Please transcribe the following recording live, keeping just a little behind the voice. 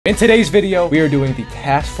In today's video, we are doing the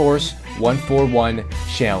Task Force 141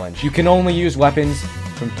 challenge. You can only use weapons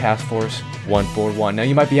from Task Force 141. Now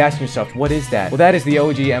you might be asking yourself, what is that? Well, that is the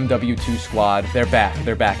OG MW2 squad. They're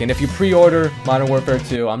back. And if you pre-order Modern Warfare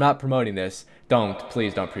 2, I'm not promoting this.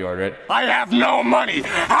 Please don't pre-order it. I have no money.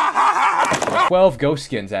 12 ghost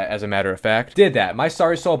skins, as a matter of fact. Did that. My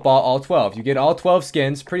Sorry Soul bought all 12. You get all 12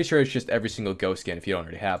 skins. Pretty sure it's just every single ghost skin if you don't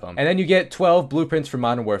already have them. And then you get 12 blueprints for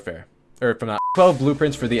Modern Warfare. Or from 12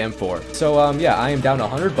 blueprints for the M4. So, yeah, I am down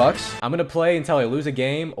 $100. I'm gonna play until I lose a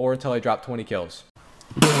game or until I drop 20 kills.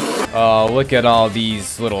 Oh, look at all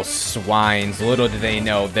these little swines. Little do they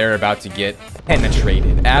know they're about to get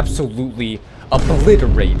penetrated. Absolutely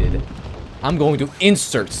obliterated. I'm going to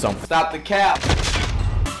insert something. Stop the cap.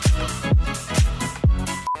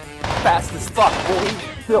 Fast as fuck, boy.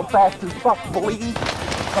 Feel fast as fuck, boy.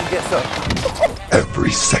 Come get some.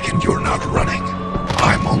 Every second you're not running,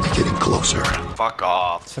 I'm only getting closer. Fuck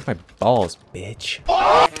off. Suck my balls, bitch.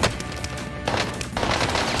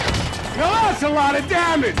 Now that's a lot of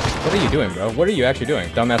damage. What are you doing, bro? What are you actually doing?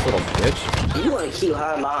 Dumbass little bitch. You want to keep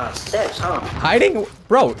hiding behind steps, huh? Hiding?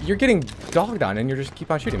 Bro, you're getting dogged on and you're just keep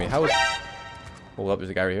on shooting me. How is... Hold up, there's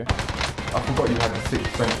a guy right here. I forgot you had the 6.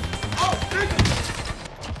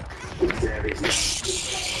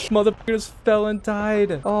 Motherfucker just fell and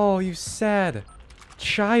died. Oh, you sad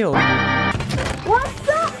child. What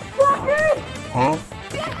the fuck? Huh?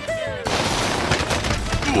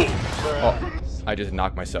 Oh, I just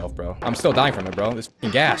knocked myself, bro. I'm still dying from it, bro. This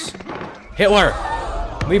f***ing gas. Hitler!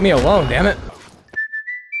 Leave me alone, damn it.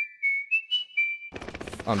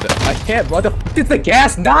 I'm dead. I can't, bro. The f did the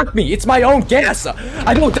gas knock me? It's my own gas.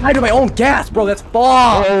 I don't die to my own gas, bro. That's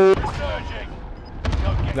fuck.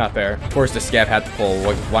 Not fair. Of course, the scav had to pull.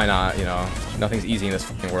 Why not? You know, nothing's easy in this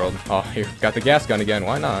fucking world. Oh, here, got the gas gun again.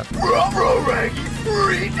 Why not? Can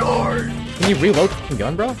you reload the fucking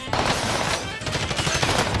gun, bro?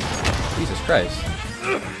 Jesus Christ.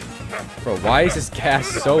 Bro, why is this gas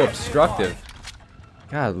so obstructive?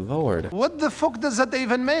 God lord. What the fuck does that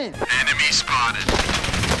even mean? Enemy spotted.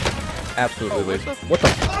 Absolutely. What the?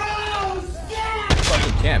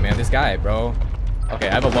 Fucking can't, man. This guy, bro. Okay,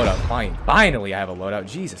 I have a loadout. Fine. Finally, I have a loadout.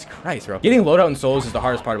 Jesus Christ, bro. Getting loadout in Souls is the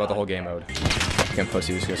hardest part about the whole game mode. Fucking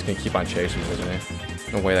pussy. This guy's gonna keep on chasing me, isn't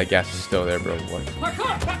he? No way that gas is still there, bro. What?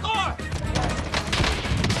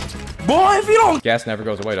 Boy, if you don't. Gas never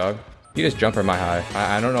goes away, dog. He just jumped from my high.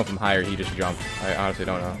 I don't know if I'm high or he just jumped. I honestly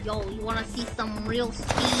don't know. Yo, you wanna see some real speed,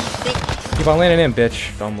 bitch? Keep on landing in,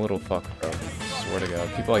 bitch. Dumb little fuck, bro. Swear to God.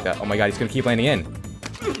 People like that. Oh my God, he's gonna keep landing in.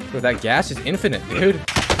 Bro, that gas is infinite, dude.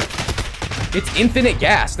 It's infinite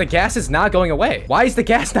gas. The gas is not going away. Why is the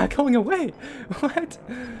gas not going away? What?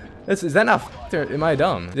 Is that not f***ed or am I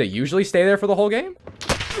dumb? Did it usually stay there for the whole game?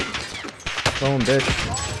 Boom, bitch.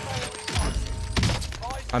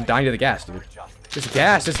 I'm dying to the gas, dude. This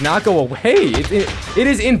gas does not go away. It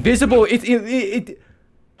is invisible.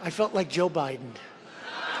 I felt like Joe Biden.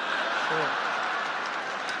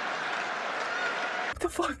 What the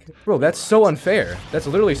fuck? Bro, that's so unfair. That's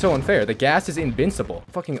literally so unfair. The gas is invincible.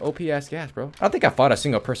 Fucking OP-ass gas, bro. I don't think I fought a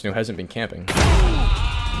single person who hasn't been camping.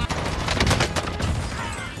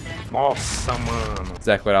 Oh, someone.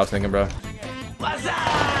 Exactly what I was thinking, bro.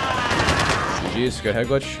 Jeez, good head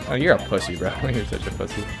glitch. Oh, you're a pussy, bro. You're such a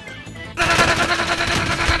pussy.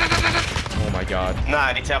 Oh my God.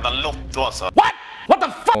 Nah, det jävla lotto alltså. What? What the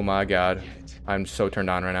fuck? Oh my God. I'm so turned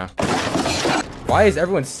on right now. Why is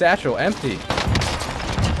everyone's satchel empty?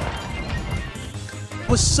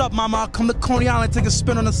 What's up, mama? I'll come to Coney Island, take a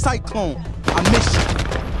spin on the cyclone. I miss you.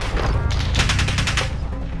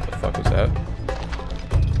 What the fuck was that?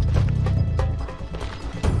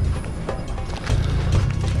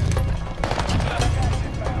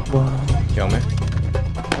 Kill me.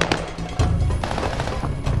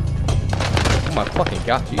 Oh my fucking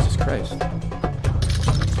God, Jesus Christ.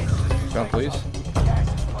 Jump, please.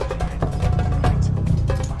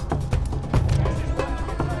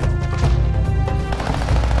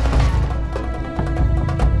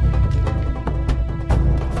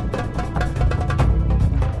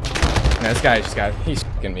 Man, this guy just he's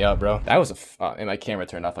fucking me up, bro. That was and my camera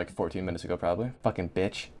turned off like 14 minutes ago, probably. Fucking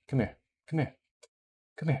bitch. Come here. Come here.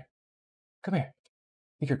 Come here. Come here.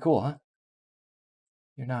 Think you're cool, huh?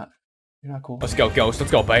 You're not. You're not cool. Let's go, Ghost.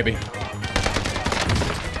 Let's go, baby.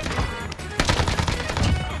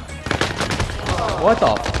 What the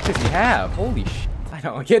fuck does he have? Holy shit. I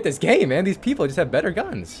don't get this game, man. These people just have better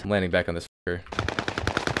guns. I'm landing back on this fucker.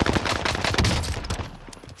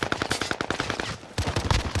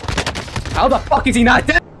 How the fuck is he not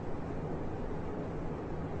dead?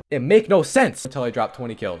 It make no sense until I drop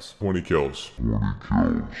 20 kills. 20 kills.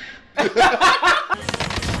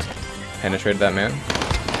 penetrated that man.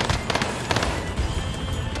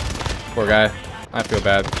 Poor guy. I feel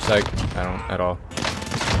bad. Psych. I don't at all.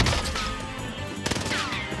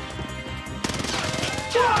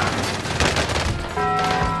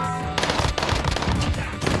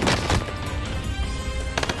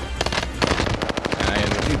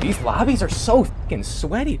 Dude, these lobbies are so fucking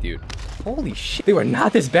sweaty, dude. Holy shit. They were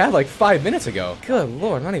not this bad like 5 minutes ago. Good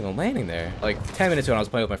lord, I'm not even landing there. Like 10 minutes ago when I was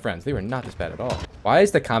playing with my friends, they were not this bad at all. Why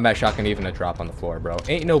is the combat shotgun even a drop on the floor, bro?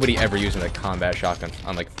 Ain't nobody ever using the combat shotgun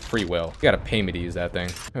on like free will. You gotta pay me to use that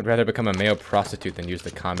thing. I'd rather become a male prostitute than use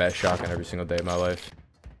the combat shotgun every single day of my life.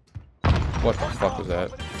 What the fuck was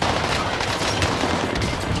that?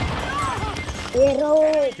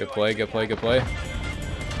 Good play, good play, good play.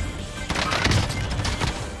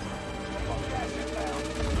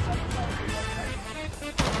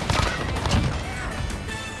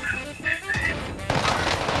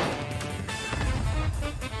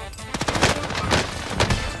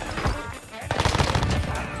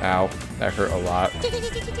 Ow, that hurt a lot.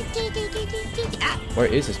 Where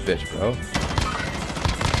is this bitch, bro?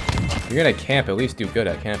 You're gonna camp, at least do good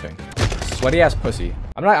at camping. Sweaty ass pussy.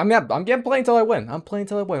 I'm getting playing till I win. I'm playing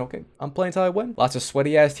till I win, okay? I'm playing till I win. Lots of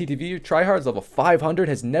sweaty ass TTV tryhards. Level 500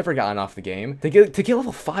 has never gotten off the game. To get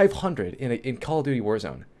level 500 in Call of Duty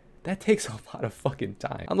Warzone, that takes a lot of fucking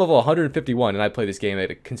time. I'm level 151 and I play this game at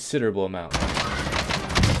a considerable amount.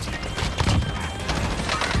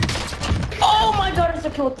 Oh my god, it's a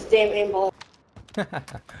kill with this damn aimbot.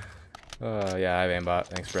 Yeah, I have aimbot.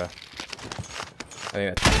 Thanks, bro. I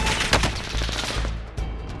think that's...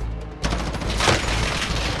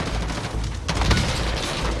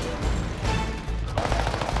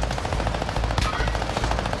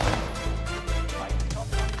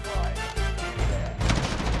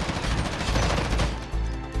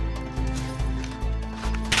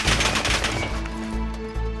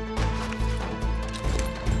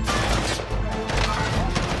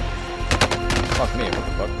 Fuck me, what the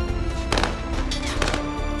fuck?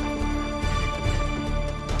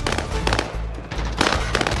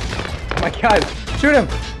 Oh my god, shoot him!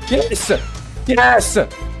 Yes! Yes!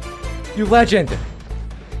 You legend!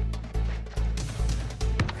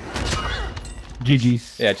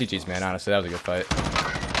 GG's. Yeah, GG's, man, honestly, that was a good fight.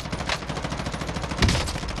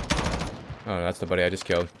 Oh, that's the buddy I just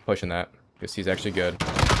killed. Pushing that, because he's actually good.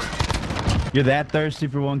 You're that thirsty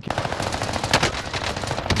for one kill?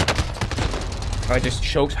 I just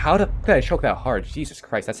choked. How did I choke that hard? Jesus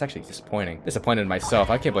Christ, that's actually disappointing. Disappointed in myself.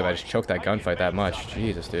 I can't believe I just choked that gunfight that much.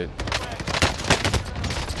 Jesus, dude.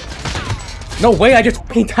 No way, I just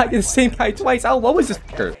died to the same guy twice. How low is this?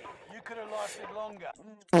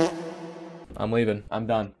 I'm leaving. I'm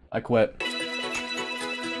done. I quit.